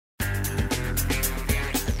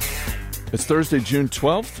It's Thursday, June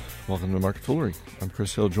 12th. Welcome to Market Foolery. I'm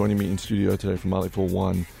Chris Hill. Joining me in studio today from Motley Fool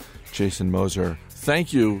One, Jason Moser.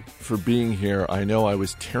 Thank you for being here. I know I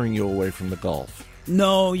was tearing you away from the golf.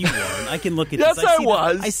 No, you weren't. I can look at yes, this.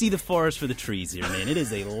 I see the forest for the trees here, man. It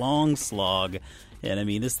is a long slog. And, I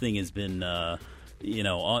mean, this thing has been, on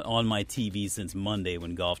my TV since Monday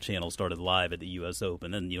when Golf Channel started live at the U.S.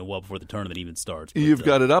 Open. And, well before the tournament even starts. But, you've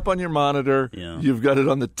got it up on your monitor. Yeah. You've got it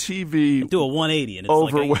on the TV. I do a 180. And it's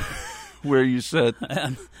over like where you sit.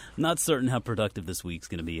 I'm not certain how productive this week's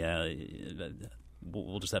going to be.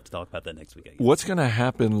 We'll just have to talk about that next week, I guess. What's going to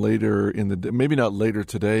happen later in the day? Maybe not later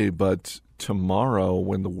today, but tomorrow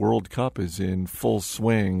when the World Cup is in full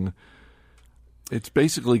swing, it's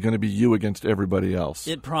basically going to be you against everybody else.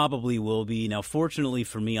 It probably will be. Now, fortunately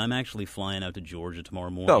for me, I'm actually flying out to Georgia tomorrow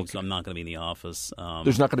morning, so I'm not going to be in the office.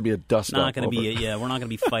 There's not going to be a dust-up. Not going to be. We're not going to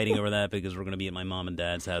be fighting over that because we're going to be at my mom and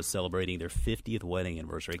dad's house celebrating their 50th wedding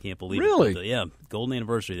anniversary. I can't believe really? it. Really? Golden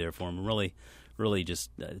anniversary there for them. Really just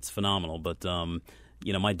it's phenomenal. But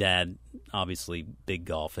my dad, obviously big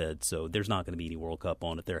golf head, so there's not going to be any World Cup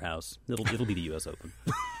on at their house. It'll be the U.S. Open.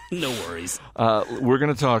 No worries. We're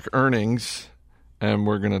going to talk earnings. And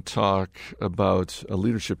we're going to talk about a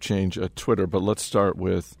leadership change at Twitter. But let's start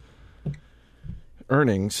with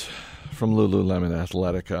earnings from Lululemon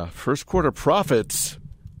Athletica. First quarter profits.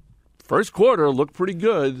 First quarter looked pretty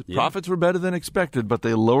good. Yeah. Profits were better than expected, but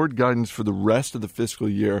they lowered guidance for the rest of the fiscal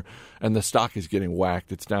year, and the stock is getting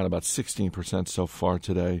whacked. It's down about 16% so far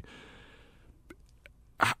today.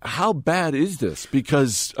 How bad is this?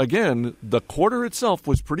 Because, again, the quarter itself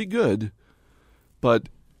was pretty good, but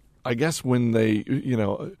I guess when they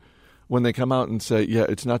come out and say, yeah,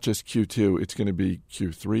 it's not just Q2, it's going to be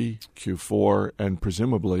Q3, Q4, and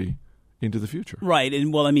presumably into the future. Right.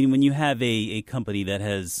 And, when you have a company that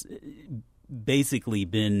has basically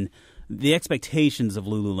been the expectations of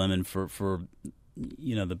Lululemon for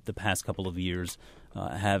the past couple of years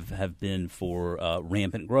have been for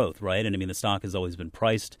rampant growth, right? And the stock has always been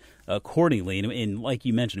priced accordingly. And like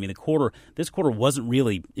you mentioned, this quarter wasn't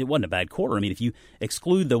a bad quarter. If you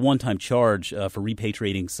exclude the one-time charge for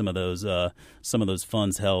repatriating some of those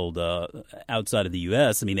funds held outside of the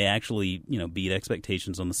U.S., they actually beat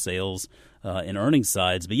expectations on the sales and earnings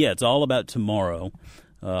sides. But yeah, it's all about tomorrow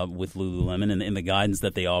with Lululemon and the guidance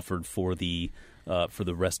that they offered for the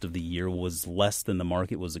rest of the year was less than the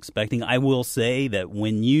market was expecting. I will say that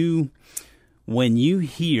when you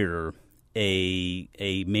hear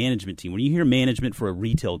a management team, when you hear management for a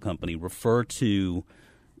retail company refer to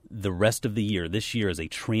the rest of the year, this year as a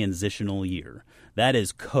transitional year, that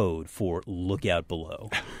is code for look out below.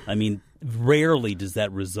 Rarely does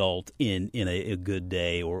that result in a good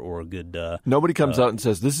day or a good nobody comes out and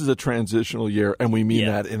says this is a transitional year and we mean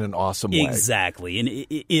that in an awesome way. Exactly. And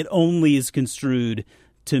it only is construed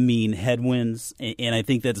to mean headwinds, and I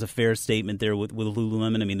think that's a fair statement there with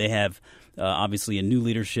Lululemon. They have obviously a new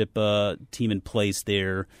leadership team in place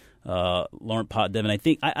there. Laurent Pot-Devin, I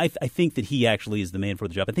think that he actually is the man for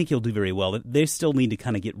the job. I think he'll do very well. They still need to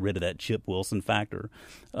kind of get rid of that Chip Wilson factor.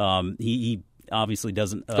 He obviously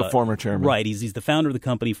doesn't. The former chairman, right? He's the founder of the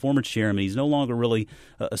company, former chairman. He's no longer really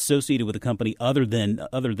associated with the company other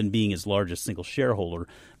than being his largest single shareholder.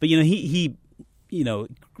 But he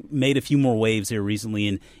made a few more waves here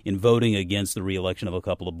recently in voting against the reelection of a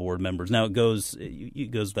couple of board members. Now it goes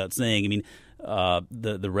without saying.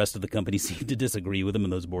 The rest of the company seemed to disagree with him,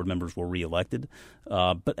 and those board members were reelected.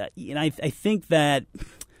 But I think that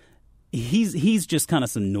he's just kind of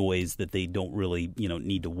some noise that they don't really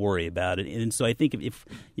need to worry about it. And so I think if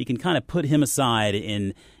you can kind of put him aside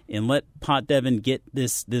and let Pot-Devin get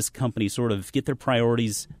this company sort of get their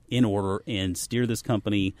priorities in order and steer this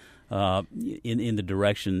company in the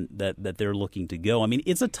direction that they're looking to go.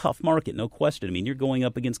 It's a tough market, no question. You're going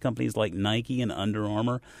up against companies like Nike and Under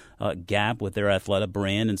Armour, Gap with their Athleta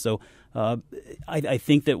brand. And so I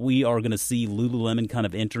think that we are going to see Lululemon kind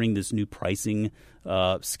of entering this new pricing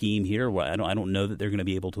scheme here. I don't know that they're going to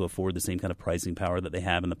be able to afford the same kind of pricing power that they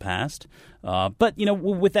have in the past. But,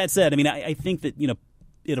 with that said, I think that,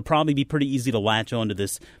 it'll probably be pretty easy to latch onto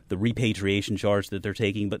the repatriation charge that they're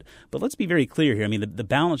taking. But let's be very clear here. The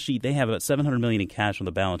balance sheet, they have about $700 million in cash on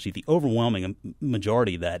the balance sheet. The overwhelming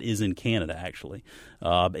majority of that is in Canada, actually.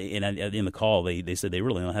 And in the call, they said they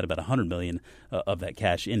really only had about $100 million of that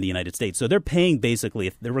cash in the United States. So they're paying basically,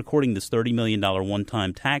 if they're recording this $30 million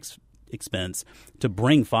one-time tax expense to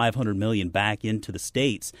bring $500 million back into the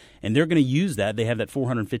states, and they're going to use that. They have that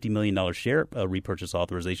 $450 million share repurchase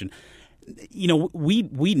authorization.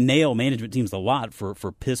 we nail management teams a lot for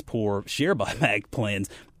piss poor share buyback plans.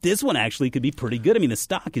 This one actually could be pretty good. I mean, the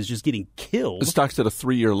stock is just getting killed. The stock's at a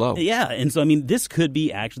 3-year low. Yeah, and so I mean, this could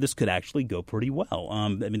actually go pretty well. I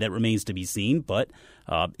mean, that remains to be seen. But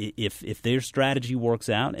if their strategy works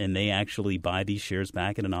out and they actually buy these shares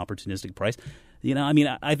back at an opportunistic price, I mean,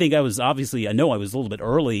 I think I was a little bit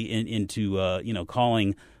early into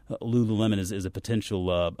calling Lululemon as a potential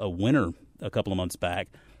a winner a couple of months back.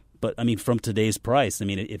 But, I mean, from today's price, I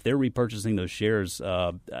mean, if they're repurchasing those shares,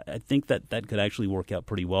 I think that could actually work out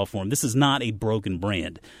pretty well for them. This is not a broken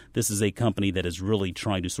brand. This is a company that is really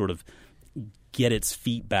trying to sort of get its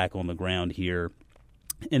feet back on the ground here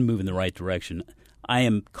and move in the right direction. I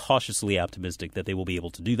am cautiously optimistic that they will be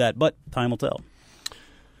able to do that, but time will tell.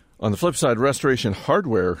 On the flip side, Restoration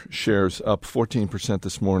Hardware shares up 14%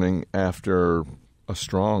 this morning after a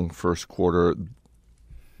strong first quarter.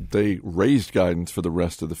 They raised guidance for the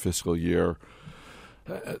rest of the fiscal year.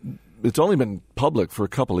 It's only been public for a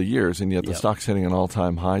couple of years, and yet the stock's hitting an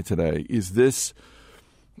all-time high today. Is this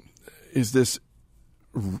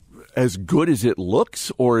as good as it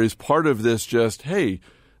looks, or is part of this just, hey,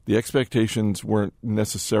 the expectations weren't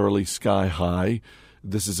necessarily sky high?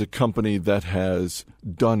 This is a company that has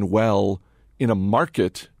done well in a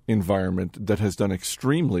market environment that has done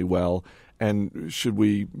extremely well. And should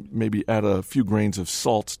we maybe add a few grains of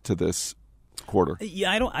salt to this quarter?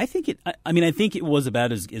 Yeah, I think it was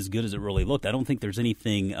about as good as it really looked. I don't think there's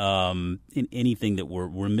anything anything that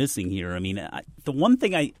we're missing here. I mean, the one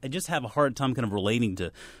thing I just have a hard time kind of relating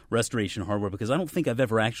to Restoration Hardware because I don't think I've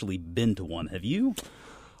ever actually been to one. Have you?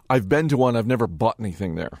 I've been to one. I've never bought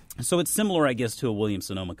anything there. So it's similar, I guess, to a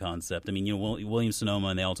Williams-Sonoma concept. I mean, Williams-Sonoma,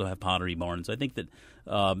 and they also have Pottery Barn. So I think that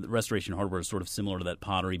Restoration Hardware is sort of similar to that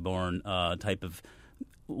Pottery Barn type of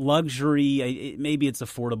luxury. Maybe it's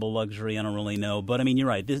affordable luxury. I don't really know. But, I mean, you're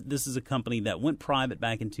right. This is a company that went private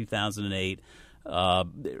back in 2008.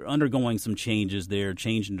 They're undergoing some changes there,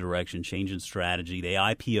 change in direction, change in strategy. They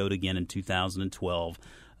IPO'd again in 2012.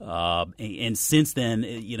 And since then,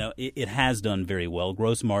 it has done very well.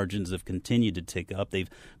 Gross margins have continued to tick up. They've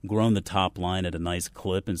grown the top line at a nice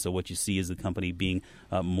clip, and so what you see is the company being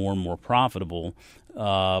more and more profitable.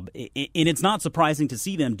 And it's not surprising to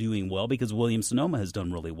see them doing well because Williams-Sonoma has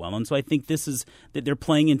done really well. And so I think this is that they're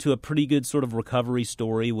playing into a pretty good sort of recovery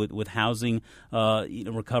story with housing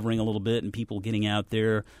recovering a little bit and people getting out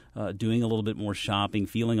there, doing a little bit more shopping,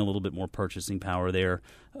 feeling a little bit more purchasing power there.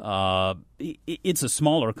 It's a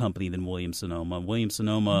smaller company than Williams-Sonoma.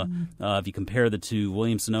 Williams-Sonoma, if you compare the two,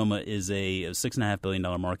 Williams-Sonoma is a $6.5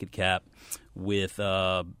 billion market cap with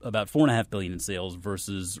about $4.5 billion in sales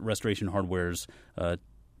versus Restoration Hardware's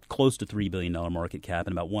close to $3 billion market cap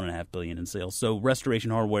and about $1.5 billion in sales. So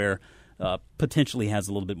Restoration Hardware potentially has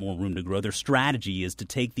a little bit more room to grow. Their strategy is to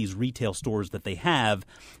take these retail stores that they have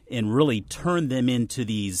and really turn them into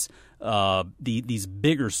these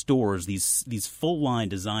bigger stores, these full line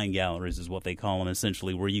design galleries is what they call them,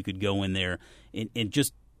 essentially, where you could go in there and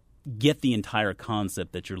just get the entire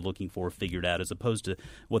concept that you're looking for figured out, as opposed to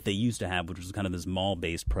what they used to have, which was kind of this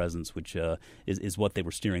mall-based presence, which is what they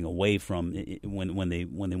were steering away from when they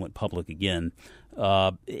went public again.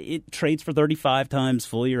 It trades for 35 times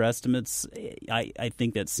full-year estimates. I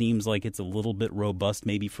think that seems like it's a little bit robust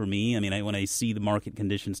maybe for me. I mean, when I see the market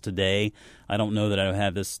conditions today, I don't know that I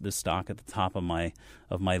have this stock at the top of my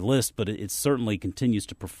list, but it certainly continues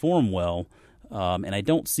to perform well. And I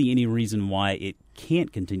don't see any reason why it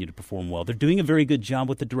can't continue to perform well. They're doing a very good job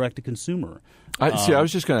with the direct-to-consumer. I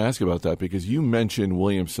was just going to ask about that because you mentioned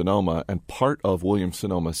Williams-Sonoma, and part of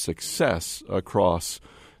Williams-Sonoma's success across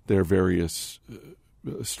their various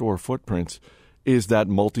store footprints is that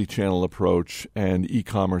multi-channel approach, and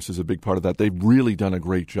e-commerce is a big part of that. They've really done a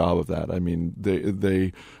great job of that. I mean,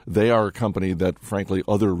 they are a company that, frankly,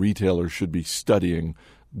 other retailers should be studying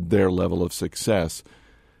their level of success.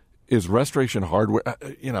 Is Restoration Hardware,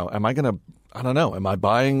 am I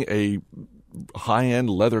buying a high-end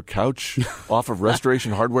leather couch off of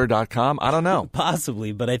restorationhardware.com? I don't know.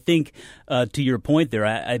 Possibly, but I think to your point there,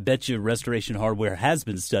 I bet you Restoration Hardware has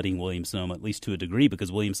been studying Williams-Sonoma, at least to a degree, because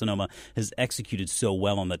Williams-Sonoma has executed so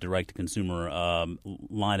well on that direct-to-consumer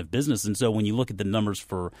line of business. And so when you look at the numbers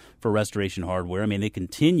for Restoration Hardware, I mean, they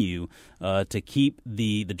continue to keep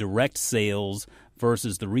the direct sales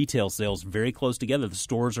versus the retail sales very close together. The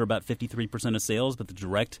stores are about 53% of sales, but the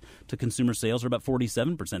direct-to-consumer sales are about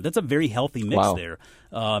 47%. That's a very healthy mix there.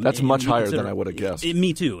 That's much higher than I would have guessed.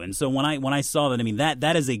 Me too. And so when I saw that, I mean,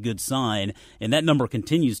 that is a good sign, and that number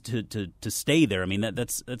continues to stay there. I mean,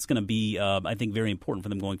 that's going to be, I think, very important for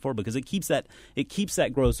them going forward because it keeps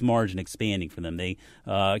that gross margin expanding for them. They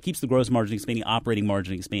keeps the gross margin expanding, operating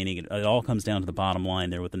margin expanding. It all comes down to the bottom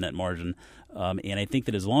line there with the net margin. And I think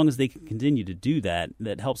that as long as they can continue to do that,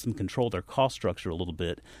 that helps them control their cost structure a little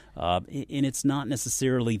bit. And it's not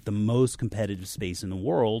necessarily the most competitive space in the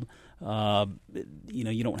world.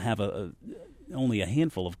 You don't have only a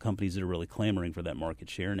handful of companies that are really clamoring for that market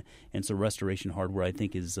share. And so Restoration Hardware, I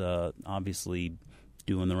think, is obviously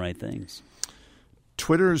doing the right things.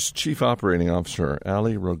 Twitter's chief operating officer,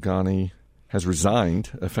 Ali Rogani, has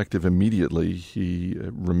resigned effective immediately. He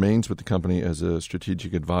remains with the company as a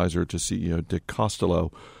strategic advisor to CEO Dick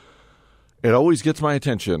Costolo. It always gets my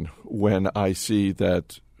attention when I see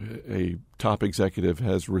that a top executive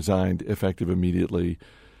has resigned effective immediately.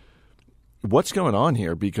 What's going on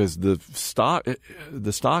here? Because the stock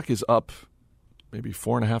is up maybe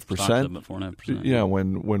 4.5%. Stock's up at 4.5%. Yeah,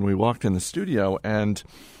 when we walked in the studio, and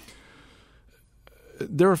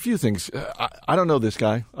there are a few things. I don't know this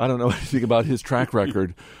guy. I don't know anything about his track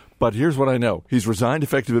record, but here's what I know. He's resigned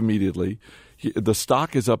effective immediately. The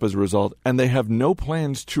stock is up as a result, and they have no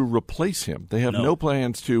plans to replace him. They have no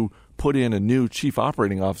plans to put in a new chief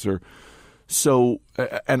operating officer. So,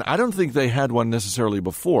 and I don't think they had one necessarily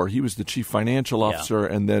before. He was the chief financial officer,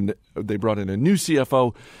 and then they brought in a new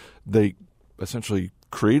CFO. They essentially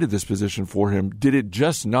created this position for him. Did it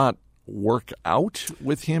just not work out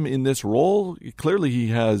with him in this role? Clearly he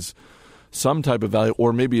has some type of value,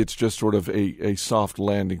 or maybe it's just sort of a soft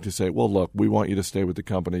landing to say, well, look, we want you to stay with the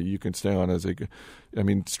company. You can stay on as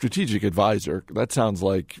strategic advisor. That sounds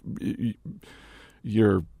like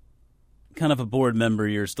you're kind of a board member.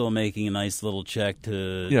 You're still making a nice little check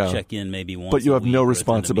to check in maybe once. But you have a week no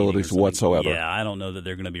responsibilities whatsoever. Yeah, I don't know that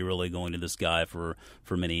they're going to be really going to this guy for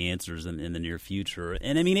many answers in the near future.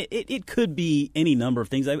 And I mean, it could be any number of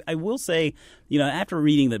things. I will say, after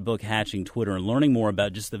reading that book, Hatching Twitter, and learning more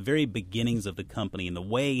about just the very beginnings of the company and the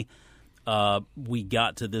way we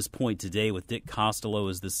got to this point today with Dick Costolo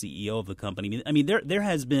as the CEO of the company. I mean, there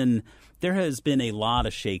has been a lot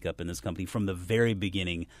of shakeup in this company from the very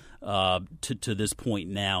beginning to this point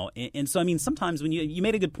now. And so, I mean, sometimes when you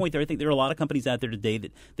made a good point there, I think there are a lot of companies out there today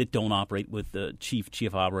that don't operate with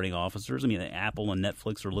chief operating officers. I mean, Apple and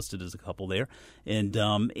Netflix are listed as a couple there, and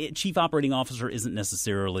chief operating officer isn't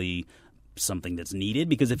necessarily something that's needed,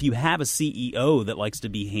 because if you have a CEO that likes to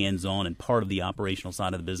be hands-on and part of the operational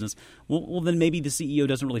side of the business, well then maybe the CEO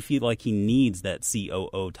doesn't really feel like he needs that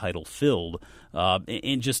COO title filled.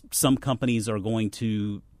 And just some companies are going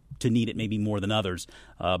to need it maybe more than others.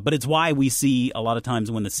 But it's why we see a lot of times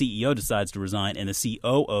when the CEO decides to resign and the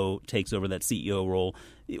COO takes over that CEO role,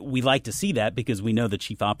 we like to see that because we know the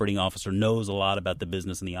chief operating officer knows a lot about the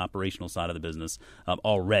business and the operational side of the business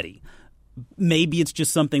already. Maybe it's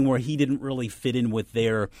just something where he didn't really fit in with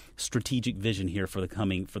their strategic vision here for the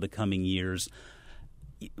coming years.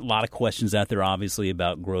 A lot of questions out there, obviously,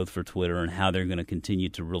 about growth for Twitter and how they're going to continue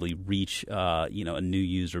to really reach, a new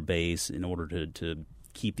user base in order to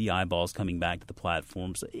keep the eyeballs coming back to the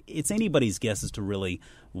platforms. It's anybody's guess as to really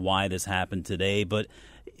why this happened today, but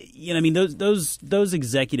those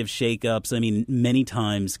executive shakeups, I mean, many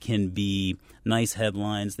times can be nice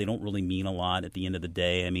headlines. They don't really mean a lot at the end of the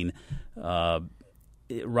day. I mean,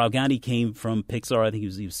 Rogani came from Pixar. I think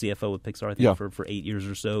he was CFO with Pixar, for 8 years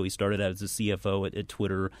or so. He started out as a CFO at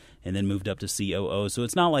Twitter and then moved up to COO. So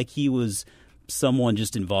it's not like he was someone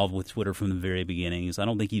just involved with Twitter from the very beginnings. I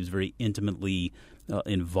don't think he was very intimately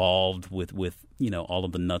involved with all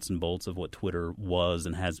of the nuts and bolts of what Twitter was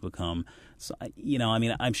and has become. So,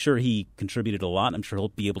 I'm sure he contributed a lot. I'm sure he'll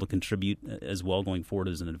be able to contribute as well going forward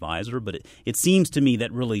as an advisor. But it seems to me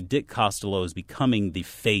that really Dick Costolo is becoming the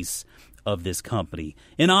face of this company,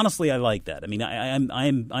 and honestly, I like that. I mean,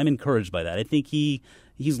 I'm encouraged by that. I think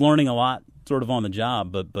he's learning a lot sort of on the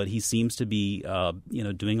job, but he seems to be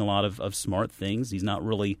doing a lot of smart things. He's not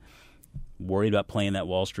really worried about playing that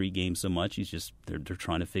Wall Street game so much. He's just they're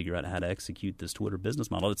trying to figure out how to execute this Twitter business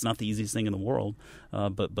model. It's not the easiest thing in the world,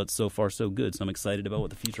 but so far so good. So I'm excited about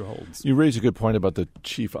what the future holds. You raise a good point about the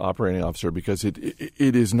chief operating officer, because it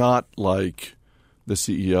is not like the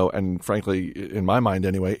CEO, and frankly, in my mind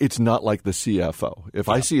anyway, it's not like the CFO. If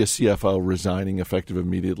I see a CFO resigning effective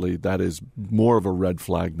immediately, that is more of a red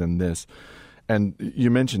flag than this. And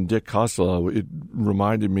you mentioned Dick Costolo. It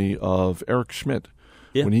reminded me of Eric Schmidt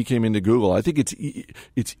when he came into Google. I think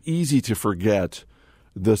it's easy to forget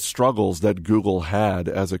the struggles that Google had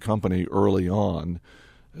as a company early on,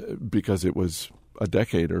 because it was a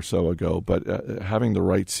decade or so ago, but having the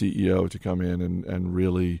right CEO to come in and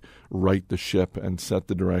really right the ship and set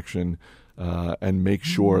the direction and make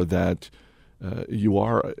sure that you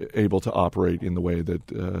are able to operate in the way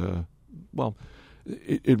that,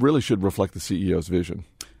 it really should reflect the CEO's vision.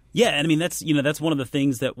 Yeah, and I mean that's one of the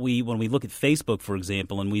things that when we look at Facebook, for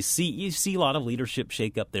example, and you see a lot of leadership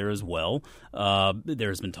shake up there as well.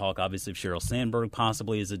 There's been talk, obviously, of Sheryl Sandberg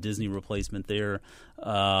possibly as a Disney replacement there.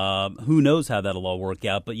 Who knows how that'll all work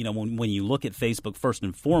out? But when you look at Facebook, first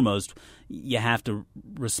and foremost, you have to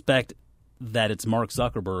respect that it's Mark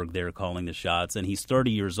Zuckerberg there calling the shots, and he's 30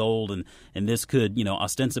 years old, and this could,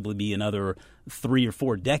 ostensibly be another 3 or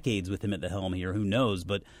 4 decades with him at the helm here. Who knows?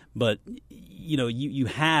 But you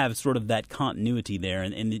have sort of that continuity there,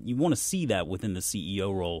 and you want to see that within the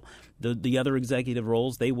CEO role. The other executive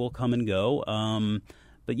roles, they will come and go.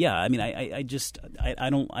 But yeah, I mean, I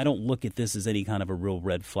don't look at this as any kind of a real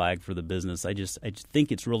red flag for the business. I just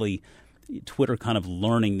think it's really Twitter kind of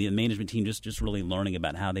learning, the management team just really learning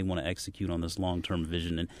about how they want to execute on this long-term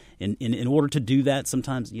vision. And in order to do that,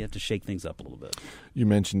 sometimes you have to shake things up a little bit. You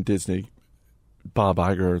mentioned Disney. Bob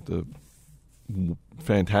Iger, the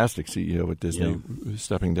fantastic CEO at Disney,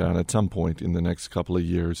 stepping down at some point in the next couple of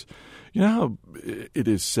years. You know how it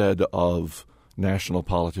is said of national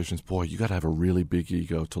politicians, boy, you got to have a really big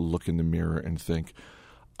ego to look in the mirror and think,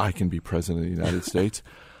 I can be president of the United States.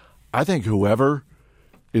 I think whoever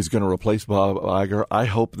is going to replace Bob Iger, I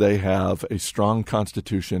hope they have a strong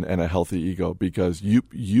constitution and a healthy ego, because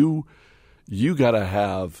you got to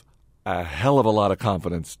have a hell of a lot of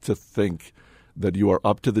confidence to think that you are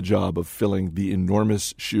up to the job of filling the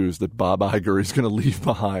enormous shoes that Bob Iger is going to leave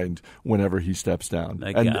behind whenever he steps down.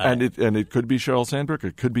 And it could be Sheryl Sandberg,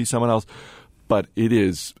 it could be someone else, but it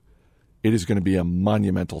is going to be a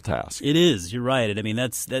monumental task. It is. You're right. I mean,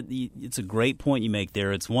 it's a great point you make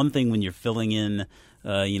there. It's one thing when you're filling in,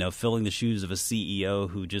 filling the shoes of a CEO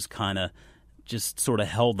who just sort of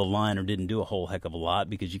held the line or didn't do a whole heck of a lot,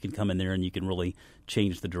 because you can come in there and you can really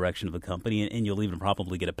change the direction of the company, and you'll even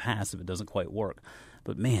probably get a pass if it doesn't quite work.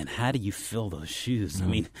 But man, how do you fill those shoes? I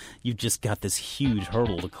mean, you've just got this huge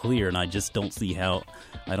hurdle to clear, and I just don't see how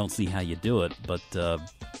you do it. But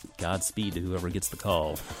Godspeed to whoever gets the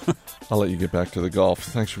call. I'll let you get back to the golf.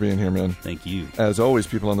 Thanks for being here, man. Thank you. As always,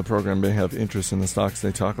 people on the program may have interest in the stocks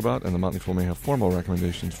they talk about, and the Motley Fool may have formal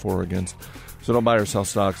recommendations for or against. So don't buy or sell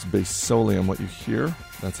stocks based solely on what you hear.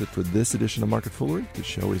 That's it for this edition of Market Foolery. The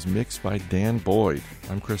show is mixed by Dan Boyd.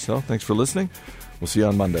 I'm Chris Hill. Thanks for listening. We'll see you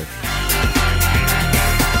on Monday.